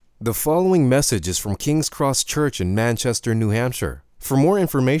The following message is from King's Cross Church in Manchester, New Hampshire. For more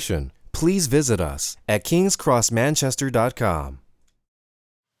information, please visit us at kingscrossmanchester.com.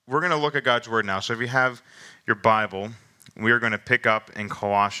 We're going to look at God's Word now. So if you have your Bible, we are going to pick up in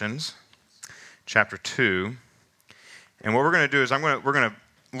Colossians chapter 2. And what we're going to do is we're going to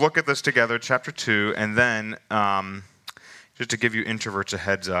look at this together, chapter 2, and then just to give you introverts a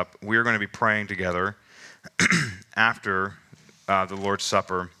heads up, we are going to be praying together after the Lord's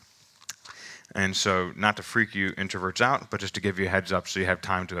Supper. And so not to freak you introverts out, but just to give you a heads up so you have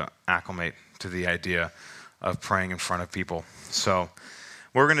time to acclimate to the idea of praying in front of people. So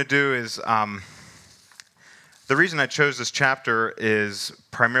what we're going to do is, the reason I chose this chapter is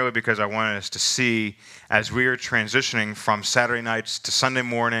primarily because I wanted us to see as we are transitioning from Saturday nights to Sunday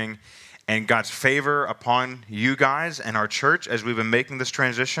morning and God's favor upon you guys and our church as we've been making this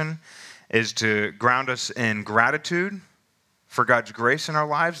transition is to ground us in gratitude for God's grace in our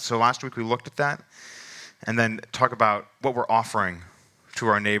lives. So last week we looked at that. And then talk about what we're offering to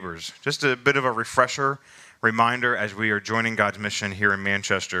our neighbors. Just a bit of a refresher, reminder as we are joining God's mission here in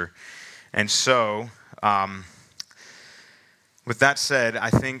Manchester. And so, with that said, I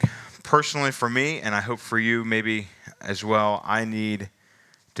think personally for me, and I hope for you maybe as well, I need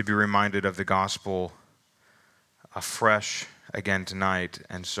to be reminded of the gospel afresh again tonight.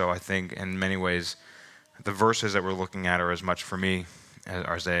 And so I think in many ways, the verses that we're looking at are as much for me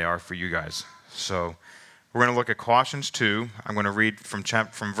as they are for you guys. So we're going to look at Colossians 2. I'm going to read from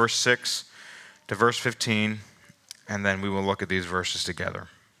verse 6 to verse 15, and then we will look at these verses together.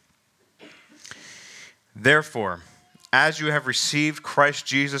 Therefore, as you have received Christ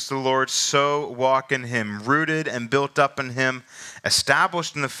Jesus the Lord, so walk in him, rooted and built up in him,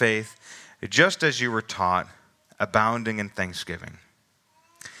 established in the faith, just as you were taught, abounding in thanksgiving.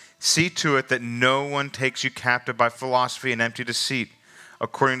 See to it that no one takes you captive by philosophy and empty deceit,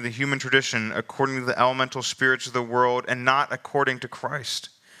 according to the human tradition, according to the elemental spirits of the world, and not according to Christ.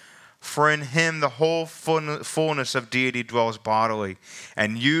 For in him the whole fullness of deity dwells bodily,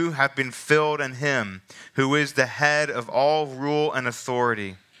 and you have been filled in him, who is the head of all rule and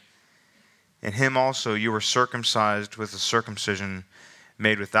authority. In him also you were circumcised with a circumcision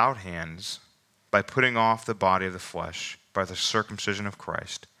made without hands, by putting off the body of the flesh, by the circumcision of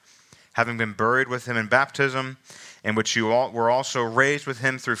Christ, having been buried with him in baptism, in which you all were also raised with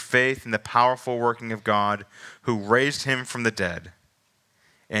him through faith in the powerful working of God, who raised him from the dead.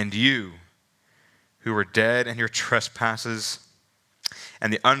 And you, who were dead in your trespasses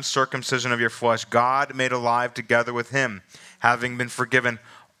and the uncircumcision of your flesh, God made alive together with him, having been forgiven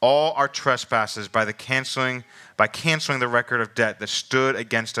all our trespasses by canceling the record of debt that stood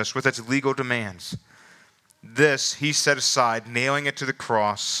against us with its legal demands. This he set aside, nailing it to the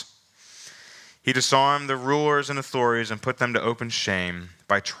cross. He disarmed the rulers and authorities and put them to open shame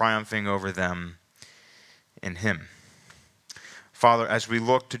by triumphing over them in him. Father, as we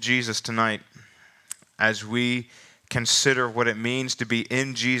look to Jesus tonight, as we consider what it means to be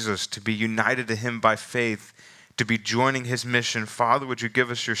in Jesus, to be united to him by faith, to be joining his mission, Father, would you give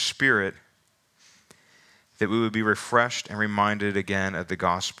us your Spirit that we would be refreshed and reminded again of the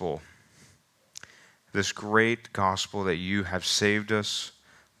gospel, this great gospel that you have saved us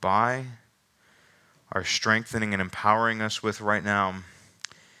by, are strengthening and empowering us with right now,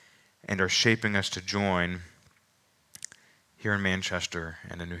 and are shaping us to join here in Manchester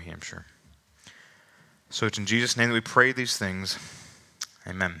and in New Hampshire. So it's in Jesus' name that we pray these things.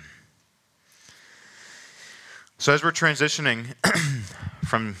 Amen. So as we're transitioning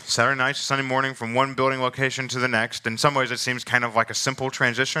from Saturday night to Sunday morning, from one building location to the next, in some ways it seems kind of like a simple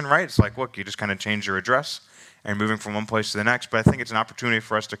transition, right? It's like, look, you just kind of change your address and moving from one place to the next. But I think it's an opportunity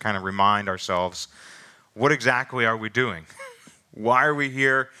for us to kind of remind ourselves, what exactly are we doing? Why are we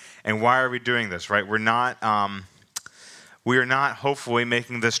here, and why are we doing this, right? We are not hopefully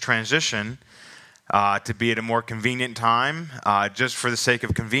making this transition to be at a more convenient time just for the sake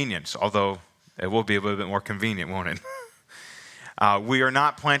of convenience, although it will be a little bit more convenient, won't it? We are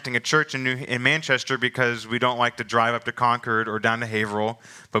not planting a church in Manchester because we don't like to drive up to Concord or down to Haverhill,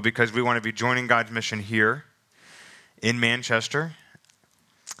 but because we want to be joining God's mission here in Manchester.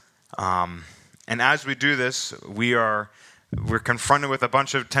 And as we do this, we're confronted with a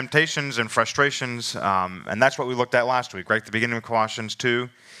bunch of temptations and frustrations, and that's what we looked at last week, right? At the beginning of Colossians 2,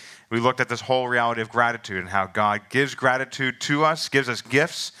 we looked at this whole reality of gratitude and how God gives gratitude to us, gives us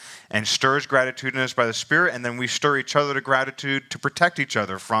gifts, and stirs gratitude in us by the Spirit, and then we stir each other to gratitude to protect each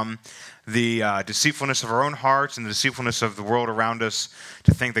other from the deceitfulness of our own hearts and the deceitfulness of the world around us,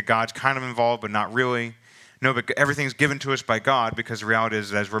 to think that God's kind of involved but not really. No, but everything's given to us by God, because the reality is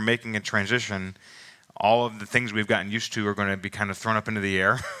that as we're making a transition, all of the things we've gotten used to are going to be kind of thrown up into the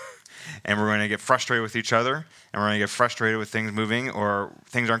air. and we're going to get frustrated with each other, and we're going to get frustrated with things moving, or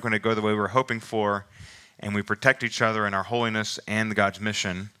things aren't going to go the way we're hoping for, and we protect each other in our holiness and God's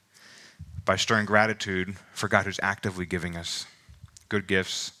mission by stirring gratitude for God who's actively giving us good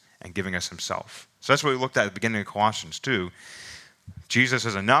gifts and giving us himself. So that's what we looked at the beginning of Colossians 2. Jesus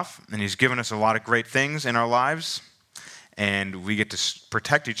is enough, and he's given us a lot of great things in our lives, and we get to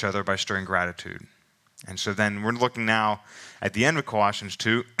protect each other by stirring gratitude. And so then we're looking now at the end of Colossians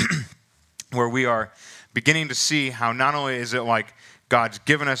 2, where we are beginning to see how not only is it like God's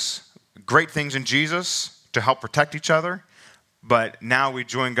given us great things in Jesus to help protect each other, but now we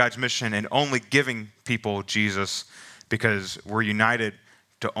join God's mission in only giving people Jesus because we're united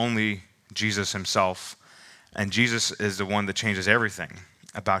to only Jesus himself. And Jesus is the one that changes everything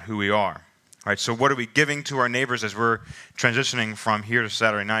about who we are. Right, so what are we giving to our neighbors as we're transitioning from here to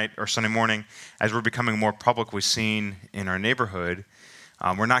Saturday night or Sunday morning, as we're becoming more publicly seen in our neighborhood?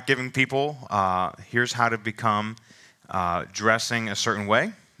 We're not giving people, here's how to become dressing a certain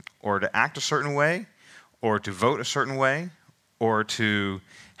way, or to act a certain way, or to vote a certain way, or to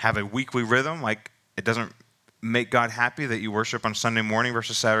have a weekly rhythm. Like, it doesn't make God happy that you worship on Sunday morning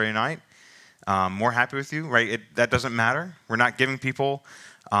versus Saturday night. More happy with you, right? That doesn't matter. We're not giving people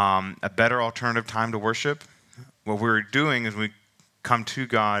a better alternative time to worship. What we're doing is we come to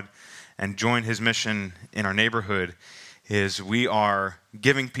God and join his mission in our neighborhood is we are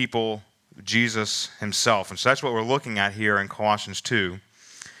giving people Jesus himself. And so that's what we're looking at here in Colossians 2,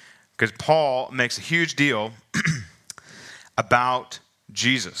 because Paul makes a huge deal about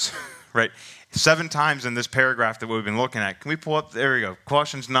Jesus, right? 7 times in this paragraph that we've been looking at. Can we pull up? There we go.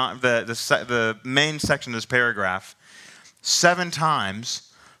 Colossians, the main section of this paragraph. 7 times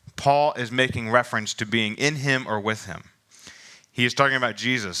Paul is making reference to being in him or with him. He is talking about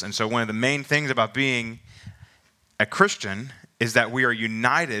Jesus. And so one of the main things about being a Christian is that we are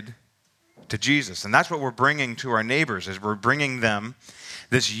united to Jesus. And that's what we're bringing to our neighbors, is we're bringing them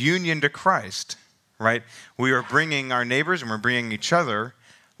this union to Christ, right? We are bringing our neighbors and we're bringing each other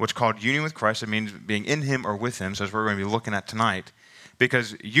what's called union with Christ. It means being in him or with him. So that's what we're going to be looking at tonight.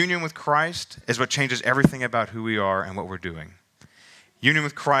 Because union with Christ is what changes everything about who we are and what we're doing. Union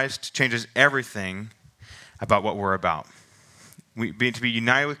with Christ changes everything about what we're about. To be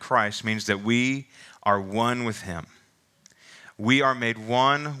united with Christ means that we are one with him. We are made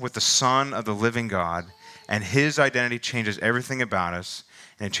one with the Son of the living God, and his identity changes everything about us,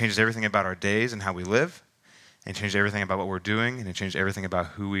 and it changes everything about our days and how we live, and it changes everything about what we're doing, and it changes everything about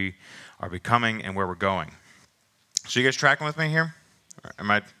who we are becoming and where we're going. So you guys tracking with me here? Am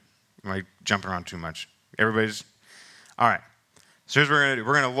I jumping around too much? Everybody's? All right. So here's what we're going to do.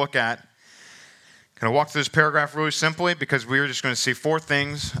 We're going to look at, going to walk through this paragraph really simply, because we're just going to see 4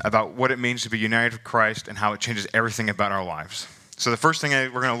 things about what it means to be united with Christ and how it changes everything about our lives. So the first thing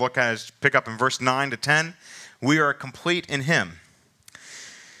we're going to look at is pick up in verse 9 to 10. We are complete in him.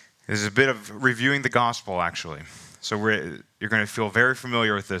 This is a bit of reviewing the gospel, actually. So you're going to feel very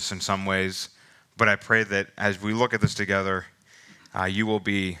familiar with this in some ways, but I pray that as we look at this together, you will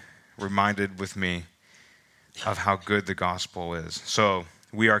be reminded with me of how good the gospel is. So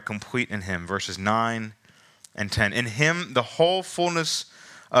we are complete in him, verses 9 and 10. In him, the whole fullness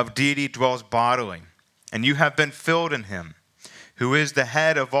of deity dwells bodily, and you have been filled in him, who is the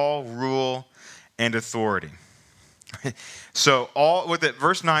head of all rule and authority. So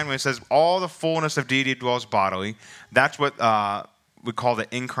verse 9, when it says all the fullness of deity dwells bodily, that's what we call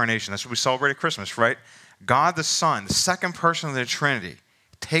the incarnation. That's what we celebrate at Christmas, right? God the Son, the second person of the Trinity,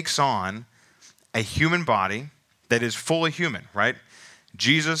 takes on a human body that is fully human, right?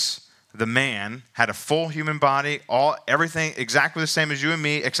 Jesus, the man, had a full human body, everything exactly the same as you and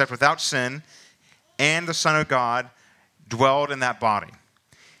me, except without sin, and the Son of God dwelled in that body.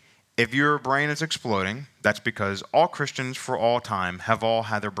 If your brain is exploding, that's because all Christians for all time have all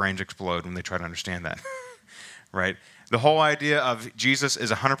had their brains explode when they try to understand that, right? The whole idea of Jesus is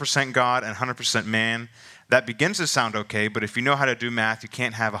 100% God and 100% man, that begins to sound okay, but if you know how to do math, you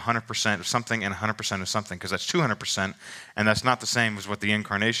can't have 100% of something and 100% of something, because that's 200%, and that's not the same as what the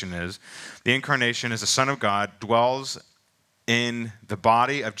incarnation is. The incarnation is the Son of God, dwells in the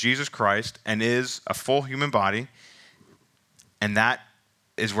body of Jesus Christ, and is a full human body, and that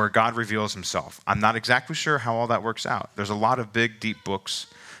is where God reveals himself. I'm not exactly sure how all that works out. There's a lot of big, deep books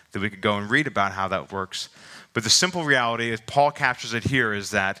that we could go and read about how that works, but the simple reality, as Paul captures it here, is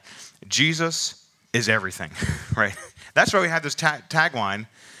that Jesus is everything, right? That's why we have this tagline,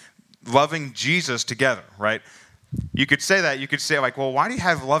 loving Jesus together, right? You could say that. You could say, like, well, why do you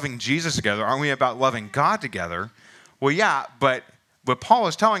have loving Jesus together? Aren't we about loving God together? Well, yeah, but what Paul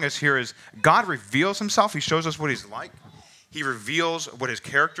is telling us here is God reveals himself. He shows us what he's like. He reveals what his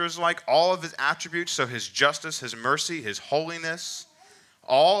character is like, all of his attributes, so his justice, his mercy, his holiness,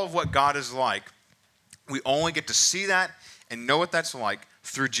 all of what God is like. We only get to see that and know what that's like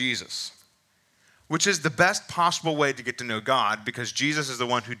through Jesus, which is the best possible way to get to know God, because Jesus is the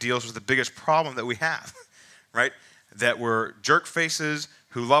one who deals with the biggest problem that we have, right? That we're jerk faces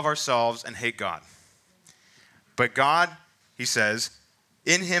who love ourselves and hate God. But God, he says,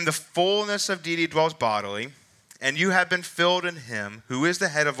 in him the fullness of deity dwells bodily, and you have been filled in him, who is the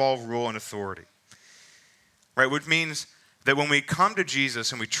head of all rule and authority. Right? Which means that when we come to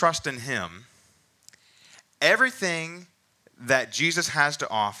Jesus and we trust in him, everything that Jesus has to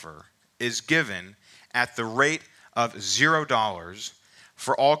offer is given at the rate of $0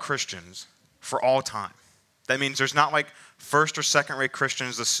 for all Christians for all time. That means there's not like first or second rate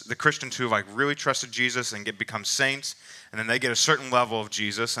Christians, the Christians who have like really trusted Jesus and become saints, and then they get a certain level of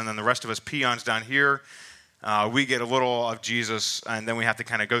Jesus, and then the rest of us peons down here, we get a little of Jesus, and then we have to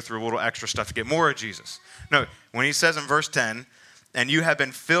kind of go through a little extra stuff to get more of Jesus. No, when he says in verse 10, and you have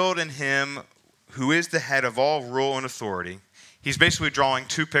been filled in him who is the head of all rule and authority, he's basically drawing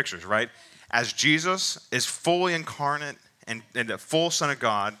two pictures, right? As Jesus is fully incarnate and a full Son of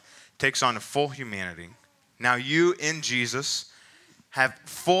God, takes on a full humanity, now you in Jesus have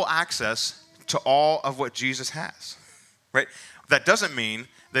full access to all of what Jesus has, right? That doesn't mean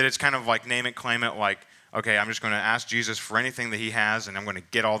that it's kind of like name it, claim it, like, okay, I'm just going to ask Jesus for anything that he has, and I'm going to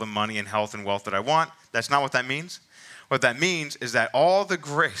get all the money and health and wealth that I want. That's not what that means. What that means is that all the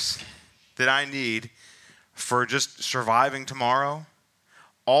grace that I need for just surviving tomorrow,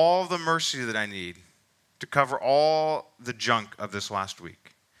 all the mercy that I need to cover all the junk of this last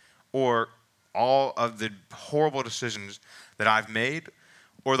week, or all of the horrible decisions that I've made,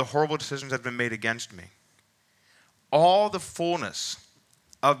 or the horrible decisions that have been made against me. All the fullness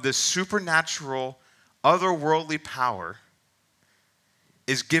of this supernatural, otherworldly power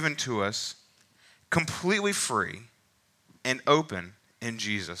is given to us completely free and open in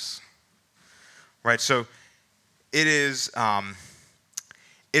Jesus. Right? So it is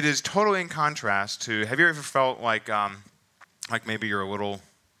totally in contrast to, have you ever felt like maybe you're a little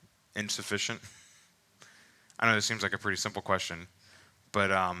insufficient? I know this seems like a pretty simple question,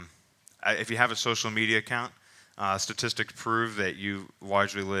 but if you have a social media account, statistics prove that you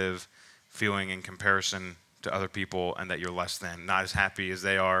largely live feeling in comparison to other people, and that you're less than, not as happy as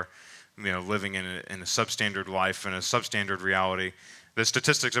they are, living in a substandard life and a substandard reality. The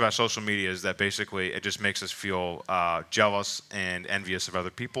statistics about social media is that basically it just makes us feel jealous and envious of other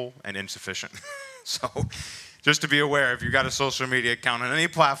people and insufficient. So just to be aware, if you've got a social media account on any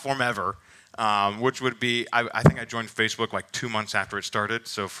platform ever, which would be, I think I joined Facebook like 2 months after it started.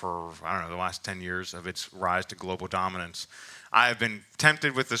 So for, the last 10 years of its rise to global dominance, I have been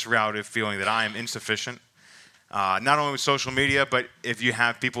tempted with this reality of feeling that I am insufficient. Not only with social media, but if you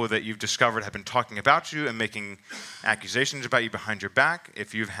have people that you've discovered have been talking about you and making accusations about you behind your back,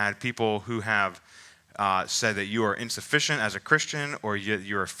 if you've had people who have said that you are insufficient as a Christian, or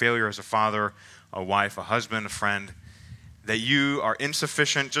you're a failure as a father, a wife, a husband, a friend, that you are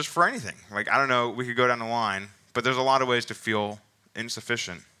insufficient just for anything. Like, I don't know, we could go down the line, but there's a lot of ways to feel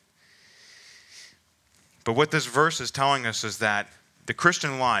insufficient. But what this verse is telling us is that the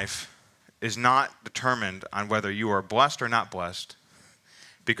Christian life is not determined on whether you are blessed or not blessed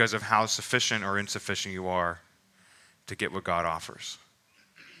because of how sufficient or insufficient you are to get what God offers.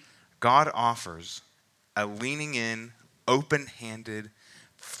 God offers a leaning in, open-handed,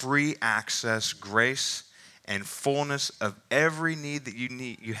 free access, grace, and fullness of every need that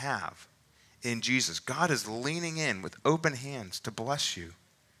you have in Jesus. God is leaning in with open hands to bless you,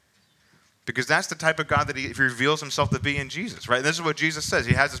 because that's the type of God that he reveals himself to be in Jesus, right? And this is what Jesus says.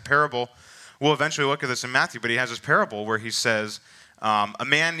 He has this parable. We'll eventually look at this in Matthew, but he has this parable where he says, a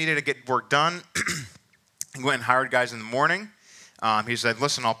man needed to get work done. He went and hired guys in the morning. He said,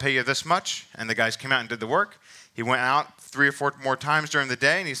 listen, I'll pay you this much. And the guys came out and did the work. He went out 3 or 4 more times during the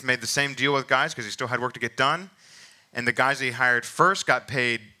day, and he's made the same deal with guys because he still had work to get done. And the guys that he hired first got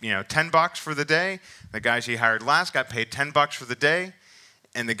paid, $10 for the day. The guys he hired last got paid $10 for the day.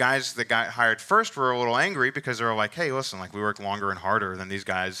 And the guys that got hired first were a little angry because they were like, hey, listen, we worked longer and harder than these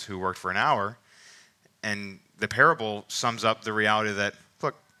guys who worked for an hour. And the parable sums up the reality that,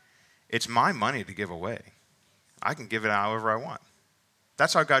 look, it's my money to give away. I can give it however I want.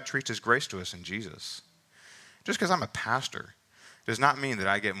 That's how God treats his grace to us in Jesus. Just because I'm a pastor does not mean that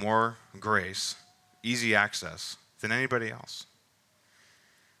I get more grace, easy access, than anybody else.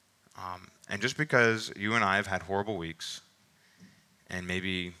 And just because you and I have had horrible weeks, and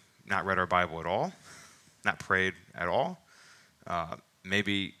maybe not read our Bible at all, not prayed at all.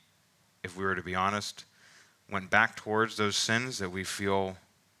 Maybe, if we were to be honest, went back towards those sins that we feel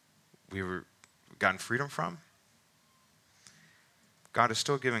we've gotten freedom from, God is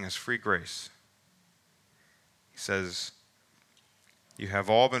still giving us free grace. He says, you have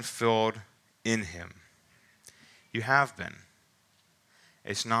all been filled in him. You have been.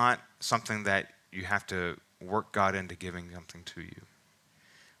 It's not something that you have to work God into giving something to you.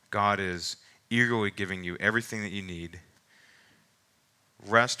 God is eagerly giving you everything that you need.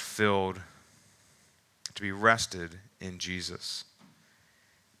 Rest-filled, to be rested in Jesus.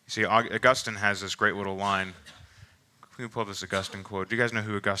 You see, Augustine has this great little line. Can we pull up this Augustine quote? Do you guys know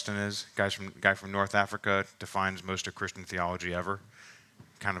who Augustine is? Guy from North Africa, defines most of Christian theology ever.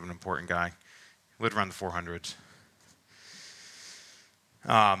 Kind of an important guy. Lived around the 400s.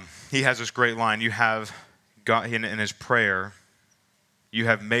 He has this great line. You have, God, in his prayer, you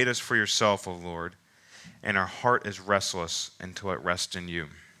have made us for yourself, O Lord, and our heart is restless until it rests in you.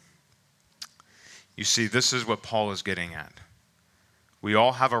 You see, this is what Paul is getting at. We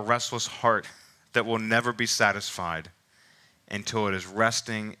all have a restless heart that will never be satisfied until it is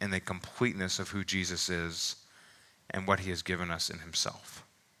resting in the completeness of who Jesus is and what he has given us in himself.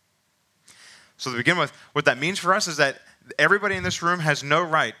 So to begin with, what that means for us is that everybody in this room has no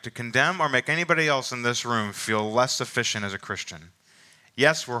right to condemn or make anybody else in this room feel less sufficient as a Christian.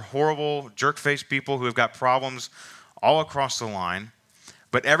 Yes, we're horrible, jerk-faced people who have got problems all across the line,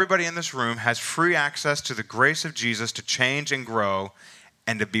 but everybody in this room has free access to the grace of Jesus to change and grow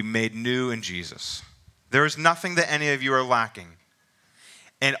and to be made new in Jesus. There is nothing that any of you are lacking.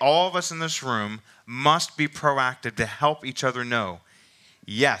 And all of us in this room must be proactive to help each other know,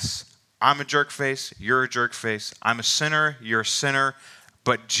 yes, I'm a jerk face, you're a jerk face, I'm a sinner, you're a sinner,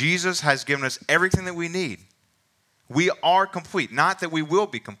 but Jesus has given us everything that we need. We are complete. Not that we will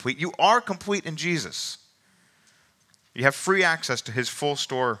be complete. You are complete in Jesus. You have free access to his full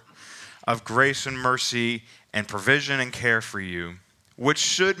store of grace and mercy and provision and care for you, which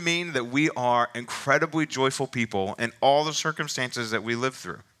should mean that we are incredibly joyful people in all the circumstances that we live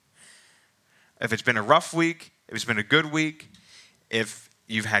through. If it's been a rough week, if it's been a good week, if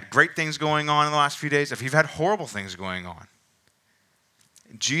you've had great things going on in the last few days, if you've had horrible things going on,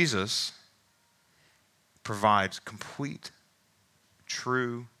 Jesus provides complete,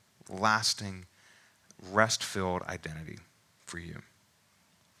 true, lasting, rest-filled identity for you.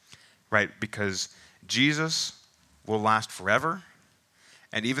 Right? Because Jesus will last forever,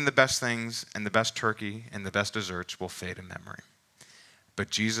 and even the best things and the best turkey and the best desserts will fade in memory. But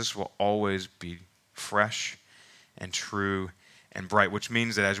Jesus will always be fresh and true and bright, which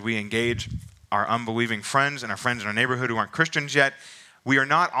means that as we engage our unbelieving friends and our friends in our neighborhood who aren't Christians yet, we are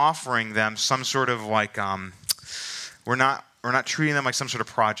not offering them some sort of like, we're not treating them like some sort of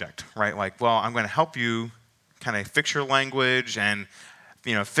project, right? Like, well, I'm going to help you kind of fix your language and,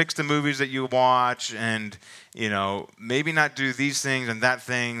 fix the movies that you watch and, maybe not do these things and that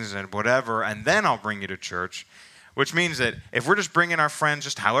things and whatever, and then I'll bring you to church, which means that if we're just bringing our friends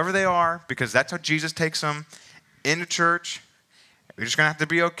just however they are, because that's how Jesus takes them into church, we're just going to have to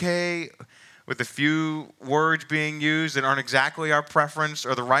be okay with a few words being used that aren't exactly our preference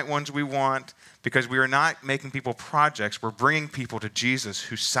or the right ones we want, because we are not making people projects. We're bringing people to Jesus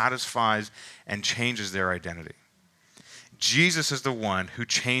who satisfies and changes their identity. Jesus is the one who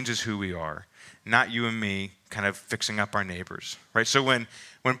changes who we are, not you and me kind of fixing up our neighbors, right? So when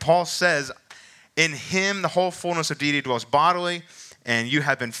Paul says, in him the whole fullness of deity dwells bodily, and you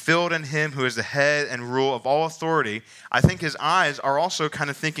have been filled in him who is the head and rule of all authority, I think his eyes are also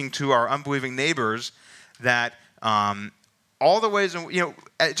kind of thinking to our unbelieving neighbors that all the ways,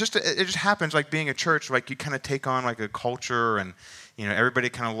 it just happens like being a church, like you kind of take on like a culture and, everybody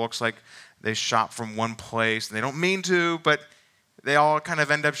kind of looks like they shop from one place. And they don't mean to, but they all kind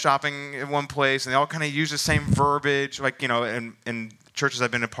of end up shopping in one place and they all kind of use the same verbiage. Like, in churches I've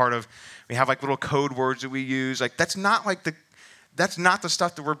been a part of, we have like little code words that we use. Like that's not the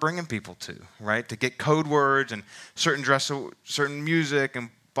stuff that we're bringing people to, right? To get code words and certain music and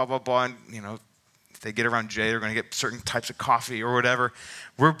blah, blah, blah. And, if they get around Jay, they're going to get certain types of coffee or whatever.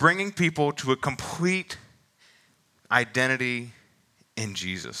 We're bringing people to a complete identity in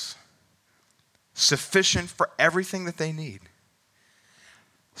Jesus, sufficient for everything that they need.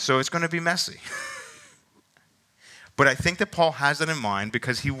 So it's going to be messy. But I think that Paul has that in mind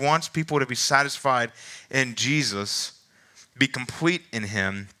because he wants people to be satisfied in Jesus, be complete in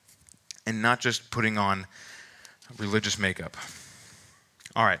him, and not just putting on religious makeup.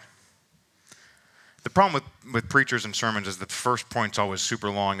 All right. The problem with preachers and sermons is that the first point's always super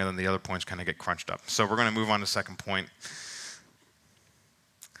long and then the other points kind of get crunched up. So we're going to move on to the second point.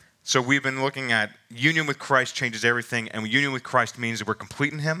 So we've been looking at union with Christ changes everything, and union with Christ means that we're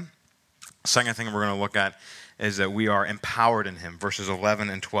complete in him. Second thing we're going to look at is that we are empowered in him, verses 11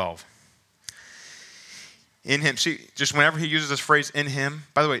 and 12. In him, see, just whenever he uses this phrase, in him,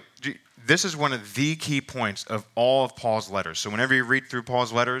 by the way, this is one of the key points of all of Paul's letters. So whenever you read through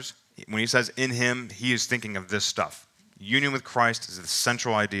Paul's letters, when he says in him, he is thinking of this stuff. Union with Christ is the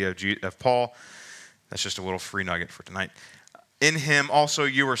central idea of Paul. That's just a little free nugget for tonight. In him also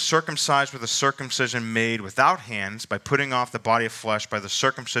you were circumcised with a circumcision made without hands by putting off the body of flesh by the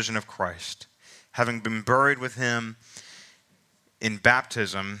circumcision of Christ, having been buried with him in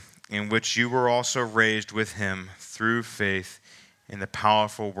baptism, in which you were also raised with him through faith in the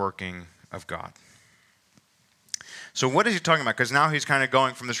powerful working of God. So what is he talking about? Because now he's kind of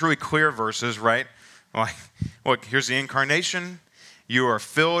going from this really clear verses, right? Like, look, here's the incarnation. You are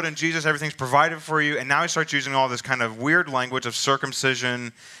filled in Jesus. Everything's provided for you. And now he starts using all this kind of weird language of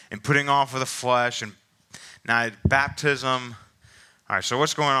circumcision and putting off of the flesh and now baptism. All right, so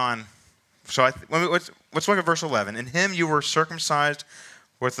what's going on? So let's look at verse 11. In him you were circumcised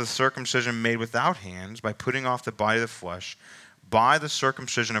with the circumcision made without hands by putting off the body of the flesh by the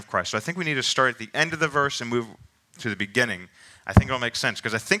circumcision of Christ. So I think we need to start at the end of the verse and move to the beginning. I think it'll make sense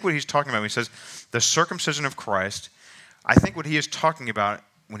because I think what he's talking about when he says the circumcision of Christ, I think what he is talking about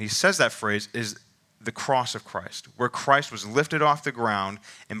when he says that phrase is the cross of Christ, where Christ was lifted off the ground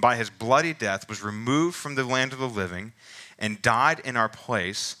and by his bloody death was removed from the land of the living and died in our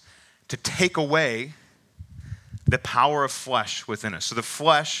place to take away the power of flesh within us. So the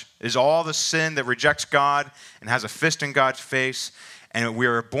flesh is all the sin that rejects God and has a fist in God's face, and we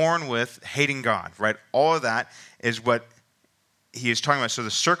are born with hating God, right? All of that is what he is talking about. So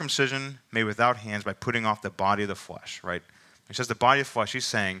the circumcision made without hands by putting off the body of the flesh, right? He says the body of flesh, he's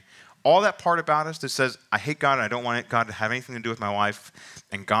saying all that part about us that says, I hate God and I don't want God to have anything to do with my life,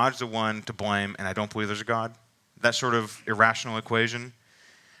 and God's the one to blame, and I don't believe there's a God. That sort of irrational equation,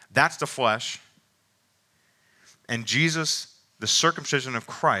 that's the flesh. And Jesus, the circumcision of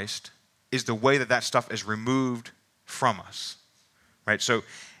Christ, is the way that that stuff is removed from us, right? So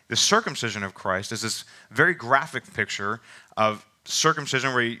the circumcision of Christ is this very graphic picture of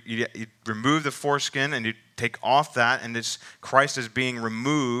circumcision where you remove the foreskin and you take off that, and Christ is being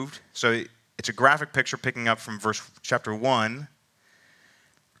removed. So it's a graphic picture picking up from chapter 1,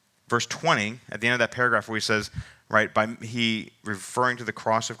 verse 20, at the end of that paragraph where he says, right, he referring to the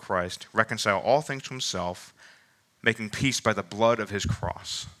cross of Christ, reconcile all things to himself, making peace by the blood of his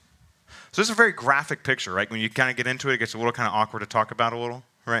cross. So this is a very graphic picture, right? When you kind of get into it, it gets a little kind of awkward to talk about a little,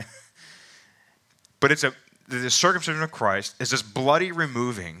 right? But the circumcision of Christ is this bloody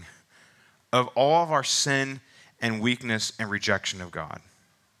removing of all of our sin and weakness and rejection of God.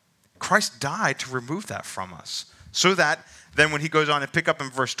 Christ died to remove that from us. So that then when he goes on to pick up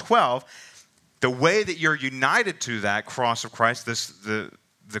in verse 12, the way that you're united to that cross of Christ, the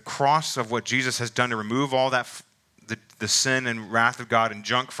cross of what Jesus has done to remove all that the sin and wrath of God and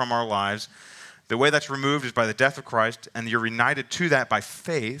junk from our lives, the way that's removed is by the death of Christ, and you're united to that by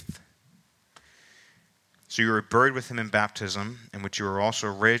faith. So you were buried with him in baptism, in which you were also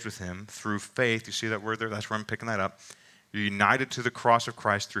raised with him through faith. You see that word there? That's where I'm picking that up. You're united to the cross of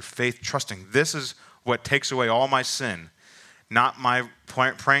Christ through faith, trusting. This is what takes away all my sin, not my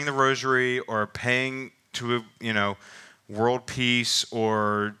praying the rosary or paying to, world peace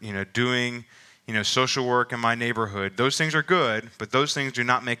or, doing, social work in my neighborhood. Those things are good, but those things do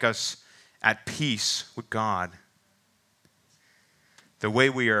not make us at peace with God. The way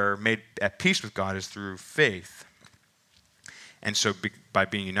we are made at peace with God is through faith. And so by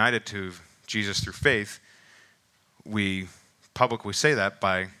being united to Jesus through faith, we publicly say that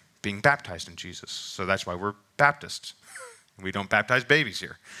by being baptized in Jesus. So that's why we're Baptists. We don't baptize babies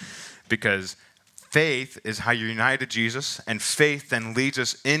here. Because faith is how you're united to Jesus, and faith then leads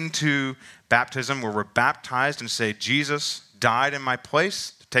us into baptism where we're baptized and say, Jesus died in my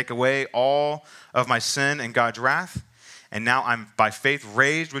place to take away all of my sin and God's wrath. And now I'm, by faith,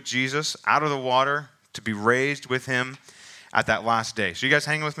 raised with Jesus out of the water to be raised with him at that last day. So you guys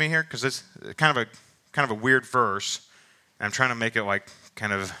hanging with me here? Because it's kind of a weird verse. And I'm trying to make it like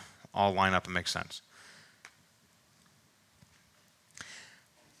kind of all line up and make sense.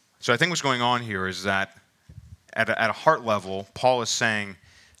 So I think what's going on here is that at a heart level, Paul is saying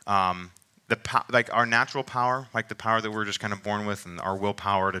like our natural power, like the power that we're just kind of born with, and our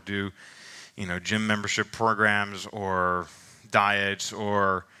willpower to do, gym membership programs or diets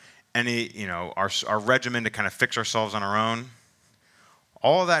or any, our regimen to kind of fix ourselves on our own.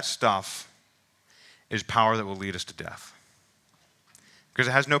 All of that stuff is power that will lead us to death. Because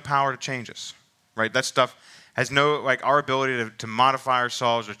it has no power to change us, right? That stuff has no, our ability to modify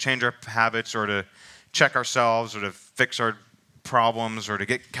ourselves or change our habits or to check ourselves or to fix our problems or to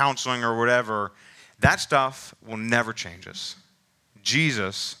get counseling or whatever, that stuff will never change us.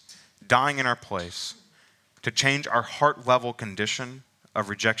 Jesus dying in our place to change our heart level condition of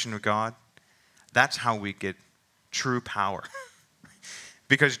rejection of God, that's how we get true power.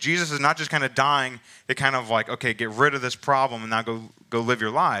 Because Jesus is not just kind of dying to kind of like, okay, get rid of this problem and now go live your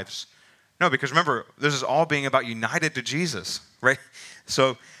lives. No, because remember, this is all being about united to Jesus, right?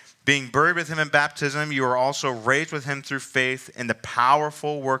 So being buried with him in baptism, you are also raised with him through faith in the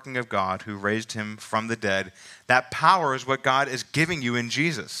powerful working of God who raised him from the dead. That power is what God is giving you in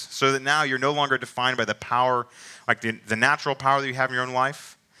Jesus, so that now you're no longer defined by the power, like the natural power that you have in your own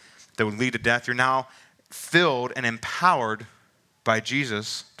life that would lead to death. You're now filled and empowered by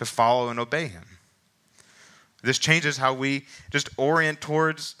Jesus to follow and obey him. This changes how we just orient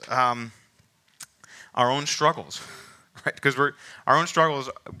towards our own struggles. Right? Because our own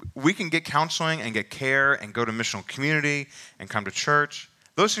struggles, we can get counseling and get care and go to missional community and come to church.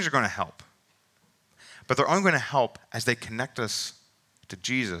 Those things are going to help. But they're only going to help as they connect us to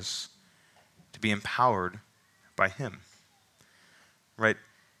Jesus to be empowered by him. Right?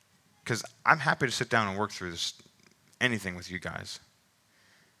 Because I'm happy to sit down and work through anything with you guys.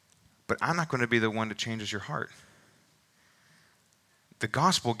 But I'm not going to be the one that changes your heart. The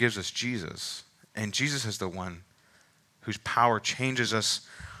gospel gives us Jesus, and Jesus is the one whose power changes us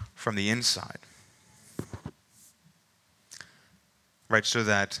from the inside. Right, so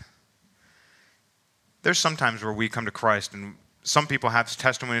that there's some times where we come to Christ, and some people have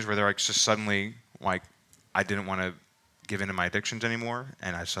testimonies where they're like just suddenly like, I didn't want to give in to my addictions anymore,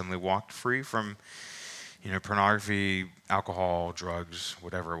 and I suddenly walked free from, pornography, alcohol, drugs,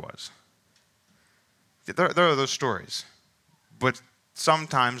 whatever it was. There are those stories. But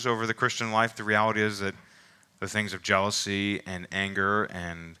sometimes over the Christian life, the reality is that the things of jealousy and anger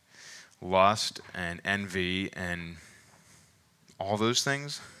and lust and envy and all those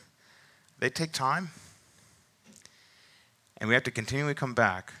things, they take time. And we have to continually come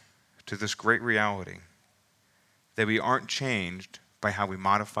back to this great reality that we aren't changed by how we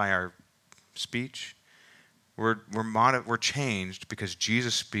modify our speech. We're changed because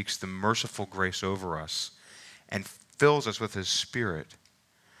Jesus speaks the merciful grace over us and fills us with his Spirit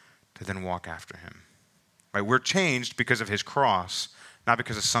to then walk after him. Right? We're changed because of his cross, not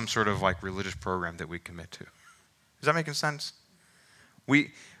because of some sort of like religious program that we commit to. Is that making sense?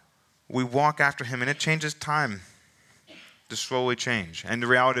 We walk after him, and it changes time to slowly change. And the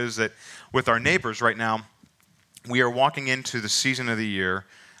reality is that with our neighbors right now, we are walking into the season of the year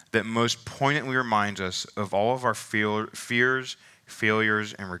that most poignantly reminds us of all of our fears,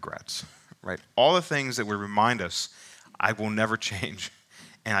 failures, and regrets. Right? All the things that would remind us, I will never change,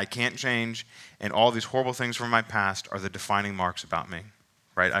 and I can't change, and all these horrible things from my past are the defining marks about me.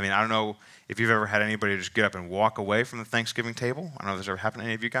 Right? I mean, I don't know if you've ever had anybody just get up and walk away from the Thanksgiving table. I don't know if this ever happened to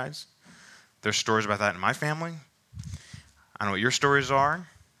any of you guys. There's stories about that in my family. I don't know what your stories are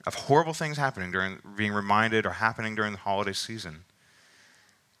of horrible things happening being reminded or happening during the holiday season.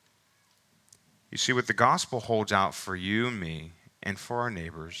 You see, what the gospel holds out for you and me and for our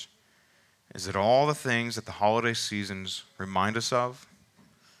neighbors is that all the things that the holiday seasons remind us of,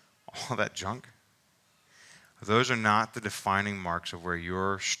 all that junk, those are not the defining marks of where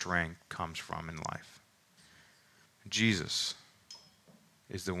your strength comes from in life. Jesus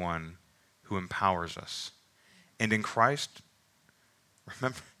is the one who empowers us. And in Christ,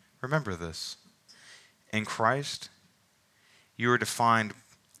 remember this. In Christ, you are defined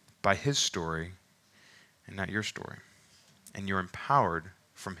by his story and not your story. And you're empowered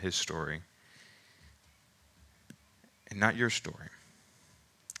from his story and not your story.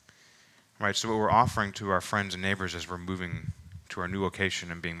 Right, so what we're offering to our friends and neighbors as we're moving to our new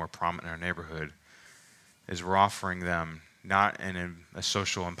location and being more prominent in our neighborhood is we're offering them not in a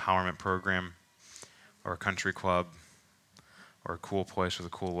social empowerment program or a country club or a cool place with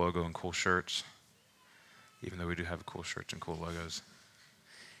a cool logo and cool shirts, even though we do have cool shirts and cool logos.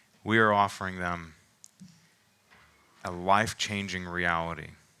 We are offering them a life-changing reality,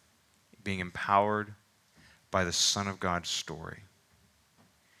 being empowered by the Son of God's story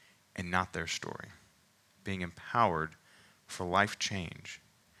and not their story, being empowered for life change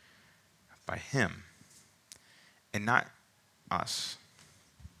by him and not us.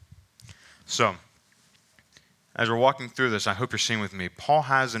 So, as we're walking through this, I hope you're seeing with me, Paul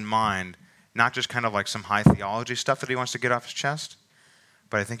has in mind not just kind of like some high theology stuff that he wants to get off his chest,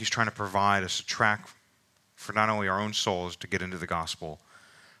 but I think he's trying to provide us a track for not only our own souls to get into the gospel,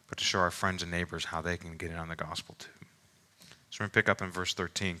 but to show our friends and neighbors how they can get in on the gospel too. So we're going to pick up in verse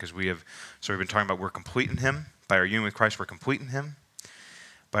 13 because we've been talking about we're complete in him. By our union with Christ, we're complete in him.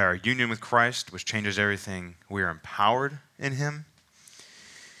 By our union with Christ, which changes everything, we are empowered in him.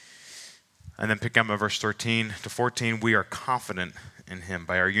 And then picking up at verse 13 to 14, we are confident in him.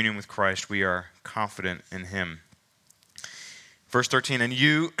 By our union with Christ, we are confident in him. Verse 13, and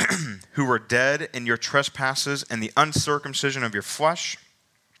you who were dead in your trespasses and the uncircumcision of your flesh,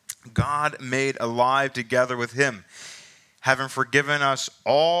 God made alive together with him, having forgiven us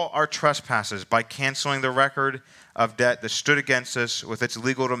all our trespasses by canceling the record of debt that stood against us with its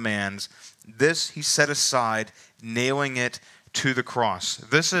legal demands. This he set aside, nailing it to the cross.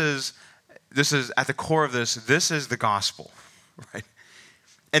 This is at the core of this is the gospel, right?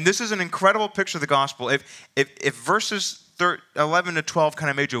 And this is an incredible picture of the gospel. If verses 11 to 12 kind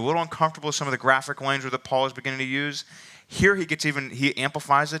of made you a little uncomfortable with some of the graphic language that Paul is beginning to use, here he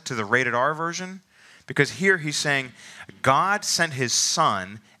amplifies it to the rated R version, because here he's saying God sent his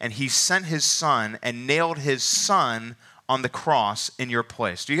son, and he sent his son and nailed his son on the cross in your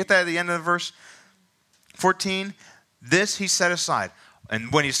place. Do you get that at the end of verse 14? This he set aside.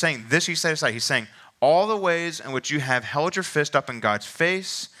 And when he's saying this he set aside, he's saying all the ways in which you have held your fist up in God's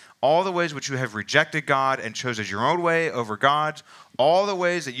face, all the ways which you have rejected God and chose as your own way over God's, all the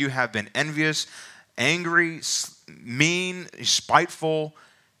ways that you have been envious, angry, mean, spiteful,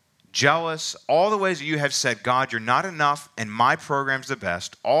 jealous, all the ways that you have said, God, you're not enough and my program's the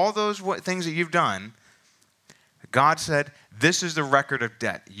best, all those things that you've done, God said, this is the record of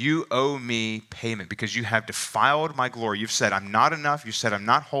debt. You owe me payment because you have defiled my glory. You've said I'm not enough. You said I'm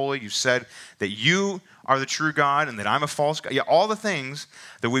not holy. You said that you are the true God and that I'm a false God. Yeah, all the things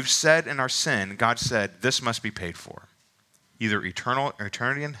that we've said in our sin, God said, this must be paid for. Either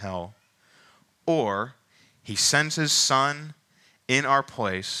eternity in hell, or he sends his son in our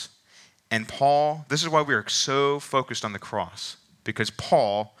place. And Paul, this is why we are so focused on the cross, because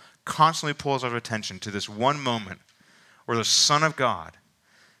Paul constantly pulls our attention to this one moment where the Son of God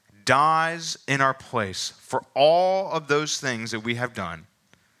dies in our place for all of those things that we have done.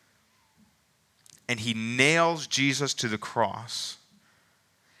 And he nails Jesus to the cross.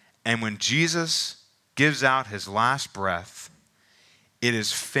 And when Jesus gives out his last breath, it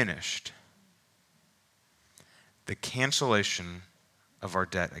is finished. The cancellation of our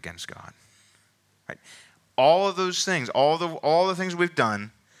debt against God. Right? All of those things, all the things we've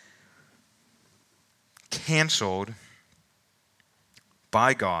done, canceled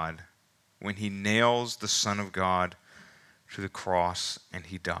by God when he nails the Son of God to the cross and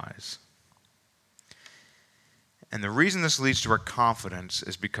he dies. And the reason this leads to our confidence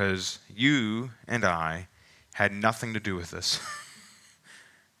is because you and I had nothing to do with this.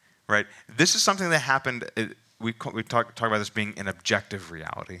 Right? This is something that happened. We talk about this being an objective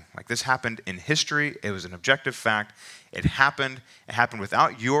reality. Like this happened in history. It was an objective fact. It happened. It happened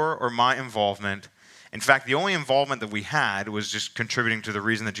without your or my involvement. In fact, the only involvement that we had was just contributing to the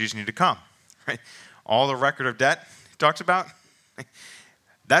reason that Jesus needed to come. Right? All the record of debt he talks about,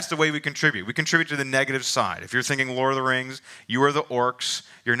 that's the way we contribute. We contribute to the negative side. If you're thinking Lord of the Rings, you are the orcs,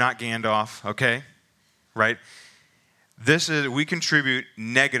 you're not Gandalf, okay? Right? We contribute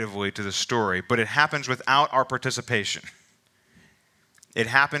negatively to the story, but it happens without our participation. It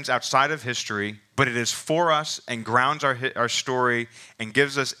happens outside of history, but it is for us and grounds our story and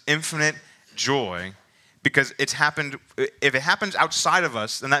gives us infinite joy. Because it's happened. If it happens outside of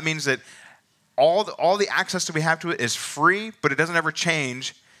us, then that means that all the access that we have to it is free, but it doesn't ever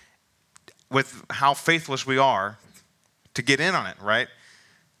change with how faithless we are to get in on it, right?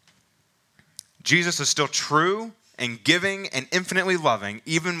 Jesus is still true and giving and infinitely loving,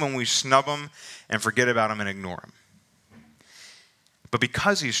 even when we snub him and forget about him and ignore him. But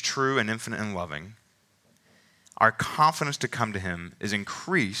because he's true and infinite and loving, our confidence to come to him is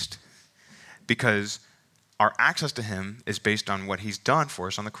increased because our access to him is based on what he's done for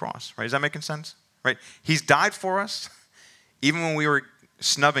us on the cross. Right? Is that making sense? Right? He's died for us even when we were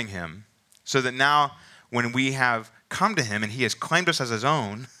snubbing him, so that now when we have come to him and he has claimed us as his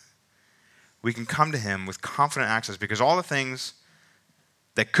own, we can come to him with confident access because all the things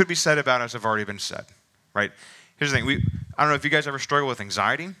that could be said about us have already been said. Right? Here's the thing. I don't know if you guys ever struggle with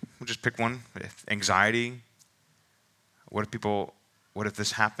anxiety. We'll just pick one. Anxiety. What if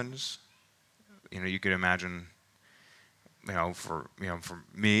this happens? You could imagine, for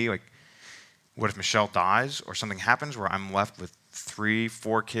me, like, what if Michelle dies or something happens where I'm left with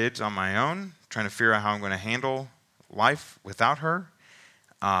 3-4 kids on my own, trying to figure out how I'm going to handle life without her?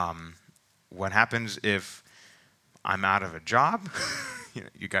 What happens if I'm out of a job?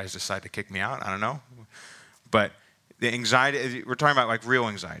 You guys decide to kick me out. I don't know. But the anxiety, we're talking about like real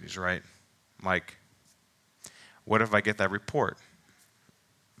anxieties, right? Like, what if I get that report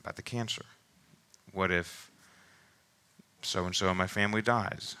about the cancer? What if so-and-so in my family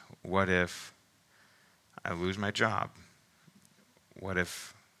dies? What if I lose my job? What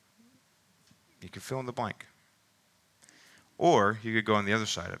if you could fill in the blank? Or you could go on the other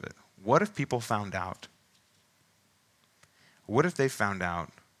side of it. What if people found out? What if they found out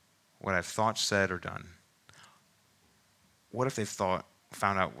what I've thought, said, or done? What if they found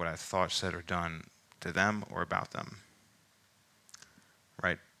out what I thought, said, or done to them or about them?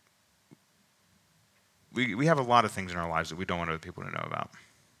 Right? We have a lot of things in our lives that we don't want other people to know about.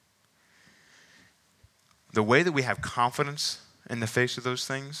 The way that we have confidence in the face of those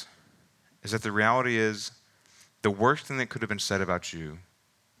things is that the reality is the worst thing that could have been said about you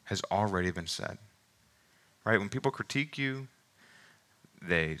has already been said. Right? When people critique you,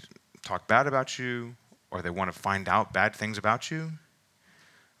 they talk bad about you, or they want to find out bad things about you.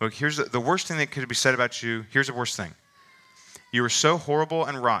 Look, here's the worst thing that could be said about you. Here's the worst thing. You were so horrible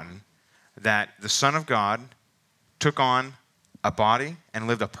and rotten that the Son of God took on a body and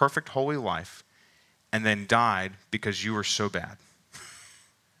lived a perfect, holy life, and then died because you were so bad.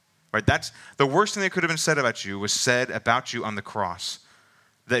 Right? That's the worst thing that could have been said about you was said about you on the cross.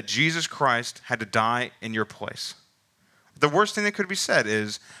 That Jesus Christ had to die in your place. The worst thing that could be said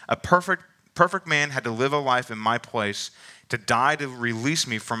is a perfect man had to live a life in my place to die to release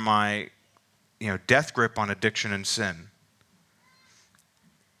me from my death grip on addiction and sin.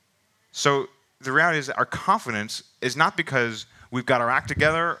 So the reality is that our confidence is not because we've got our act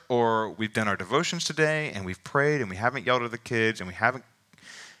together or we've done our devotions today and we've prayed and we haven't yelled at the kids and we haven't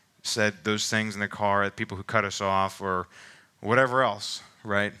said those things in the car at people who cut us off or whatever else,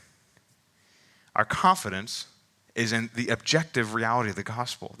 right? Our confidence is in the objective reality of the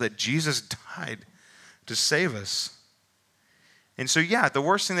gospel, that Jesus died to save us. And so, yeah, the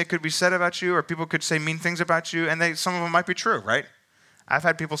worst thing that could be said about you, or people could say mean things about you, and some of them might be true, right? I've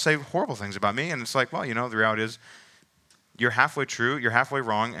had people say horrible things about me, and it's like, well, the reality is you're halfway true, you're halfway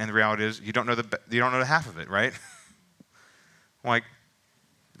wrong, and the reality is you don't know the half of it, right? Like,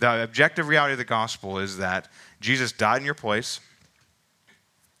 the objective reality of the gospel is that Jesus died in your place,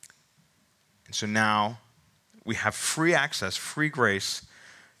 and so now we have free access, free grace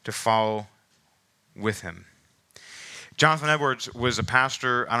to follow with him. Jonathan Edwards was a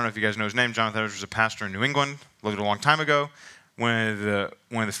pastor. I don't know if you guys know his name. Jonathan Edwards was a pastor in New England, lived a long time ago. One of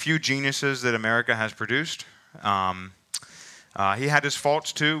the few geniuses that America has produced. He had his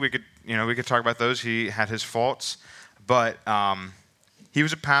faults too. We could talk about those. He had his faults, but he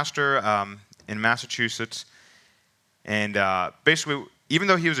was a pastor in Massachusetts, and basically, even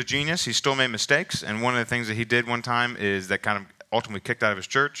though he was a genius, he still made mistakes. And one of the things that he did one time is that kind of ultimately kicked out of his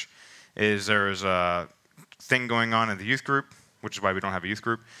church. Is there was a thing going on in the youth group, which is why we don't have a youth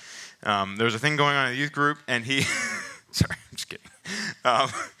group. There was a thing going on in the youth group, and he. Sorry, I'm just kidding.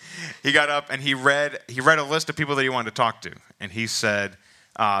 He got up and he read a list of people that he wanted to talk to, and he said,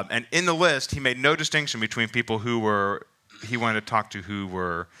 and in the list he made no distinction between people he wanted to talk to who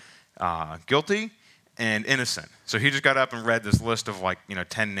were guilty and innocent. So he just got up and read this list of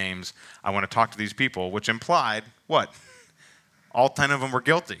 10 names. I want to talk to these people, which implied what? All 10 of them were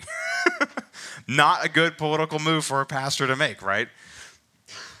guilty. Not a good political move for a pastor to make, right?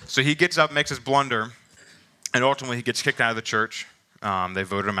 So he gets up, makes his blunder. And ultimately, he gets kicked out of the church. They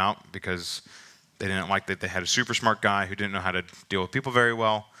voted him out because they didn't like that they had a super smart guy who didn't know how to deal with people very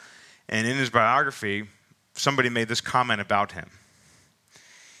well. And in his biography, somebody made this comment about him.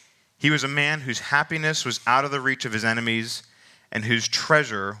 He was a man whose happiness was out of the reach of his enemies and whose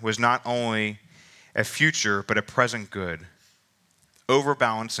treasure was not only a future but a present good,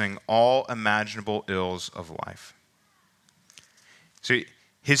 overbalancing all imaginable ills of life. So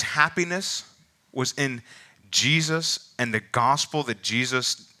his happiness was in Jesus and the gospel that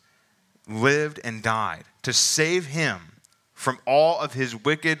Jesus lived and died to save him from all of his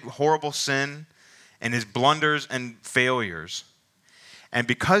wicked, horrible sin and his blunders and failures. And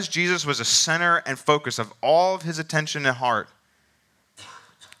because Jesus was a center and focus of all of his attention and heart,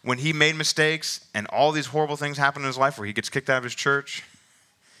 when he made mistakes and all these horrible things happened in his life where he gets kicked out of his church,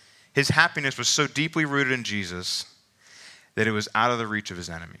 his happiness was so deeply rooted in Jesus that it was out of the reach of his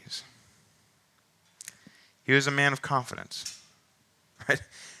enemies. He was a man of confidence, right?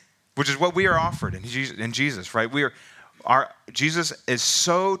 Which is what we are offered in Jesus, right? Jesus is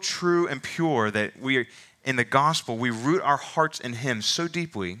so true and pure that in the gospel, we root our hearts in him so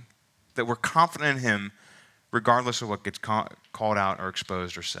deeply that we're confident in him regardless of what gets called out or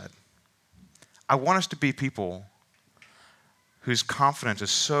exposed or said. I want us to be people whose confidence is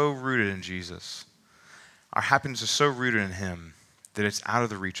so rooted in Jesus. Our happiness is so rooted in him that it's out of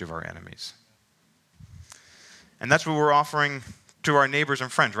the reach of our enemies. And that's what we're offering to our neighbors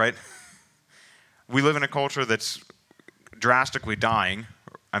and friends, right? We live in a culture that's drastically dying,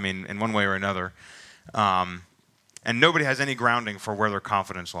 in one way or another. And nobody has any grounding for where their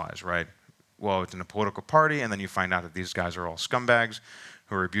confidence lies, right? Well, it's in a political party, and then you find out that these guys are all scumbags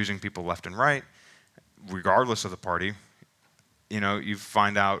who are abusing people left and right, regardless of the party. You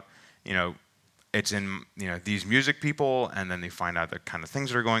find out, it's in, these music people, and then you find out the kind of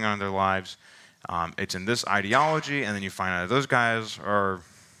things that are going on in their lives. It's in this ideology, and then you find out those guys are,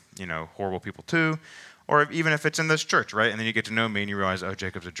 horrible people too. Or even if it's in this church, right? And then you get to know me, and you realize, oh,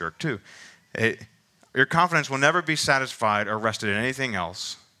 Jacob's a jerk too. Your confidence will never be satisfied or rested in anything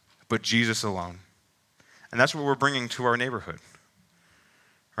else but Jesus alone. And that's what we're bringing to our neighborhood,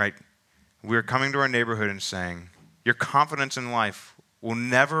 right? We're coming to our neighborhood and saying, your confidence in life will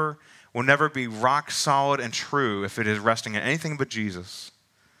never be rock solid and true if it is resting in anything but Jesus.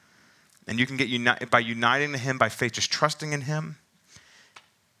 And you can get by uniting to him by faith, just trusting in him.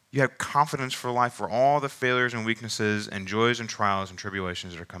 You have confidence for life for all the failures and weaknesses and joys and trials and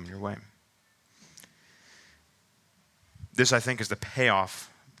tribulations that are coming your way. This, I think, is the payoff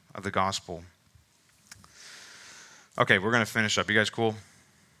of the gospel. Okay, we're going to finish up. You guys cool?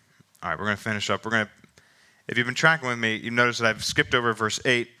 All right, we're going to finish up. If you've been tracking with me, you've noticed that I've skipped over verse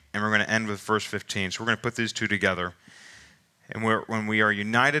 8, and we're going to end with verse 15. So we're going to put these two together. And when we are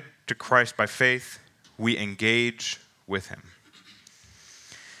united to Christ by faith, we engage with him.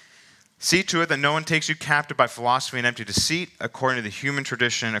 See to it that no one takes you captive by philosophy and empty deceit, according to the human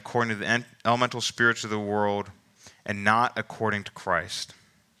tradition, according to the elemental spirits of the world, and not according to Christ.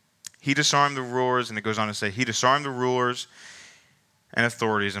 He disarmed the rulers, and it goes on to say, he disarmed the rulers and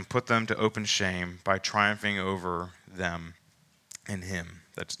authorities and put them to open shame by triumphing over them in him,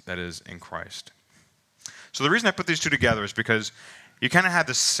 that is, in Christ. So the reason I put these two together is because you kind of have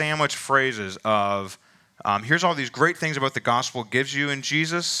the sandwich phrases of, here's all these great things about the gospel gives you in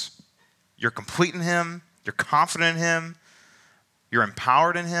Jesus. You're complete in him. You're confident in him. You're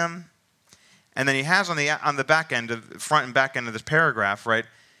empowered in him. And then he has on the back end, front and back end of this paragraph, right?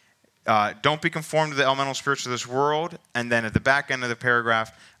 Don't be conformed to the elemental spirits of this world. And then at the back end of the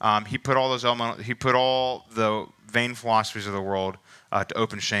paragraph, he put all the vain philosophies of the world to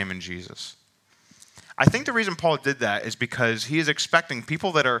open shame in Jesus. I think the reason Paul did that is because he is expecting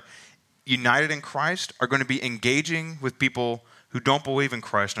people that are united in Christ are going to be engaging with people who don't believe in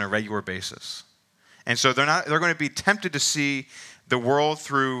Christ on a regular basis. And so they're going to be tempted to see the world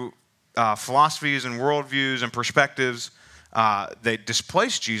through philosophies and worldviews and perspectives. They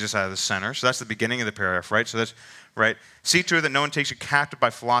displace Jesus out of the center. So that's the beginning of the paragraph, right? So that's right. See to it that no one takes you captive by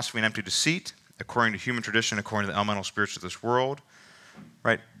philosophy and empty deceit, according to human tradition, according to the elemental spirits of this world,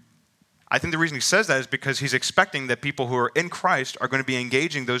 right? I think the reason he says that is because he's expecting that people who are in Christ are going to be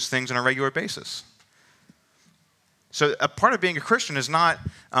engaging those things on a regular basis. So a part of being a Christian is not,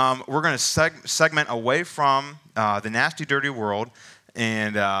 we're going to segment away from the nasty, dirty world,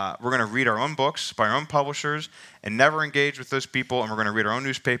 and we're going to read our own books by our own publishers and never engage with those people, and we're going to read our own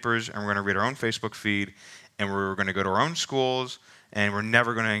newspapers, and we're going to read our own Facebook feed, and we're going to go to our own schools, and we're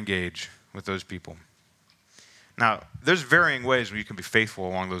never going to engage with those people. Now, there's varying ways where you can be faithful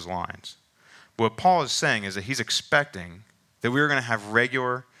along those lines. But what Paul is saying is that he's expecting that we're going to have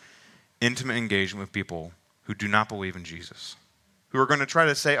regular, intimate engagement with people who do not believe in Jesus, who are going to try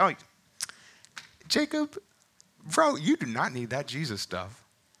to say, oh, Jacob, bro, you do not need that Jesus stuff.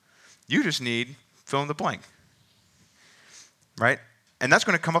 You just need fill in the blank, right? And that's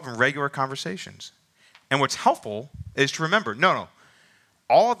going to come up in regular conversations. And what's helpful is to remember, no,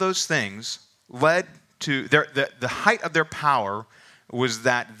 all of those things led to, the height of their power was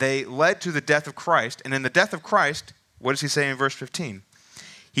that they led to the death of Christ. And in the death of Christ, what does he say in verse 15?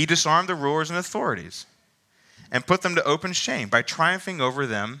 He disarmed the rulers and authorities and put them to open shame by triumphing over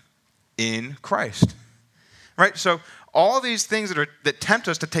them in Christ. Right? So all these things that tempt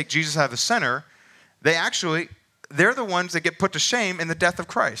us to take Jesus out of the center, they're the ones that get put to shame in the death of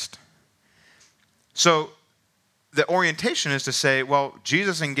Christ. So the orientation is to say, well,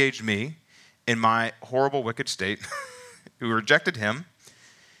 Jesus engaged me in my horrible, wicked state, who rejected him,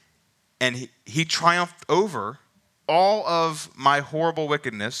 and he triumphed over all of my horrible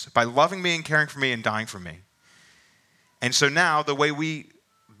wickedness by loving me and caring for me and dying for me. And so now the way we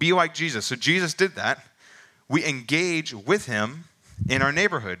be like Jesus, so Jesus did that, we engage with him in our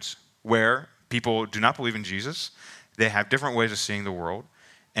neighborhoods where people do not believe in Jesus. They have different ways of seeing the world.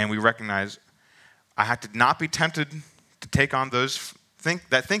 And we recognize I have to not be tempted to take on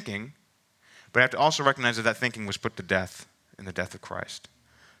that thinking, but I have to also recognize that thinking was put to death in the death of Christ.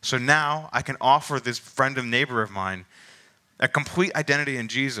 So now I can offer this friend and neighbor of mine a complete identity in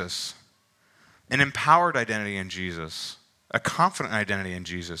Jesus, an empowered identity in Jesus, a confident identity in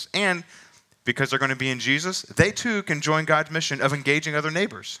Jesus. And because they're going to be in Jesus, they too can join God's mission of engaging other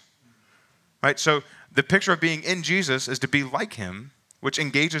neighbors. right? So the picture of being in Jesus is to be like him, which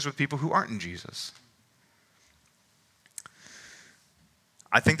engages with people who aren't in Jesus.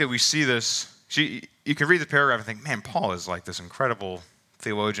 I think that we see this. You can read the paragraph and think, man, Paul is like this incredible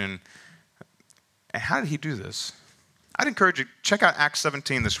theologian. And how did he do this? I'd encourage you, check out Acts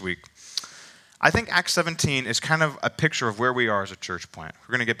 17 this week. I think Acts 17 is kind of a picture of where we are as a church plant.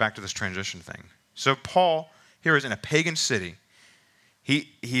 We're going to get back to this transition thing. So Paul here is in a pagan city.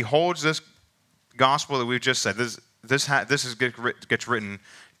 He holds this gospel that we've just said. This gets written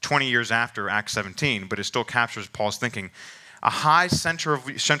 20 years after Acts 17, but it still captures Paul's thinking. A high central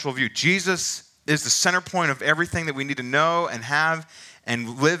view. Jesus is the center point of everything that we need to know and have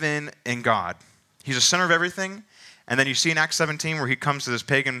and live in God. He's the center of everything. And then you see in Acts 17 where he comes to this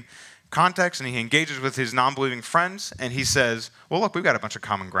pagan context and he engages with his non-believing friends and he says, well, look, we've got a bunch of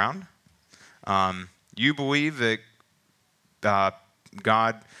common ground. You believe that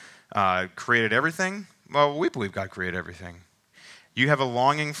God created everything? Well, we believe God created everything. You have a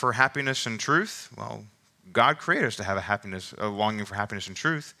longing for happiness and truth? Well, God created us to have a longing for happiness and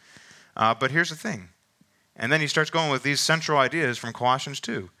truth. But here's the thing. And then he starts going with these central ideas from Colossians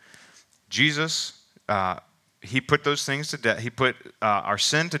 2. Jesus, he put those things to death. He put our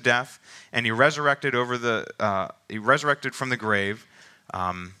sin to death, and he resurrected from the grave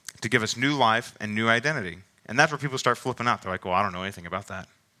to give us new life and new identity. And that's where people start flipping out. They're like, well, I don't know anything about that.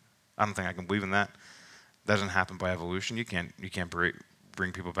 I don't think I can believe in that. That doesn't happen by evolution. You can't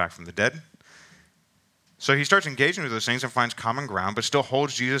bring people back from the dead. So he starts engaging with those things and finds common ground, but still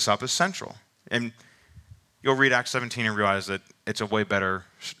holds Jesus up as central. And you'll read Acts 17 and realize that it's a way better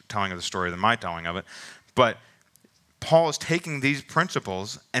telling of the story than my telling of it. But Paul is taking these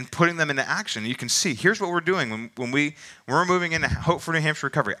principles and putting them into action. You can see, here's what we're doing when we're moving into Hope for New Hampshire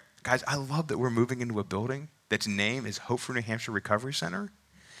Recovery. Guys, I love that we're moving into a building that's name is Hope for New Hampshire Recovery Center.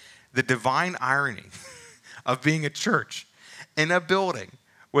 The divine irony of being a church in a building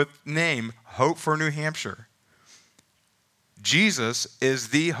with name Hope for New Hampshire. Jesus is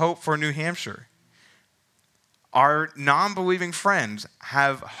the hope for New Hampshire. Our non-believing friends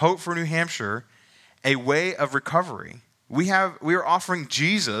have Hope for New Hampshire, a way of recovery. We are offering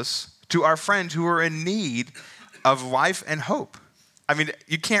Jesus to our friends who are in need of life and hope. I mean,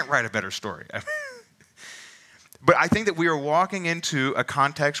 you can't write a better story. But I think that we are walking into a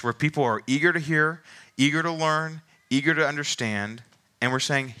context where people are eager to hear, eager to learn, eager to understand, and we're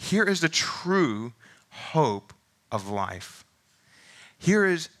saying, here is the true hope of life. Here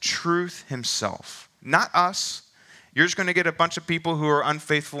is truth himself, not us. You're just going to get a bunch of people who are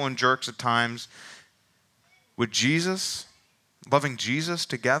unfaithful and jerks at times. With Jesus, loving Jesus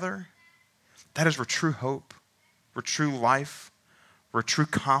together, that is where true hope, where true life, where true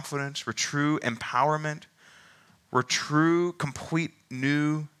confidence, where true empowerment, where true, complete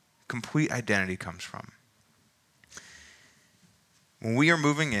identity comes from. When we are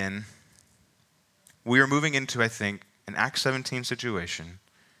moving into, I think, an Acts 17 situation,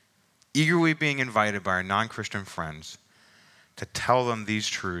 eagerly being invited by our non-Christian friends to tell them these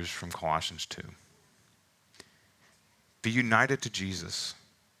truths from Colossians 2. Be united to Jesus,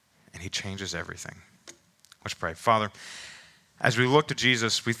 and he changes everything. Let's pray. Father, as we look to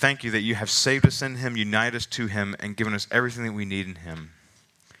Jesus, we thank you that you have saved us in him, united us to him, and given us everything that we need in him.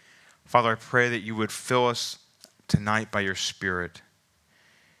 Father, I pray that you would fill us tonight by your Spirit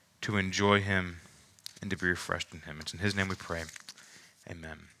to enjoy him and to be refreshed in him. It's in his name we pray.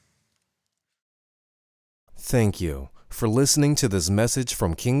 Amen. Thank you for listening to this message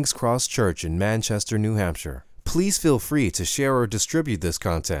from King's Cross Church in Manchester, New Hampshire. Please feel free to share or distribute this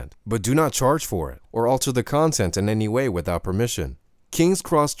content, but do not charge for it or alter the content in any way without permission. King's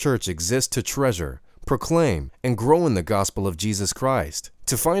Cross Church exists to treasure, proclaim, and grow in the gospel of Jesus Christ.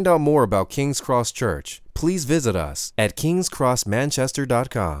 To find out more about King's Cross Church, please visit us at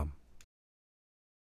kingscrossmanchester.com.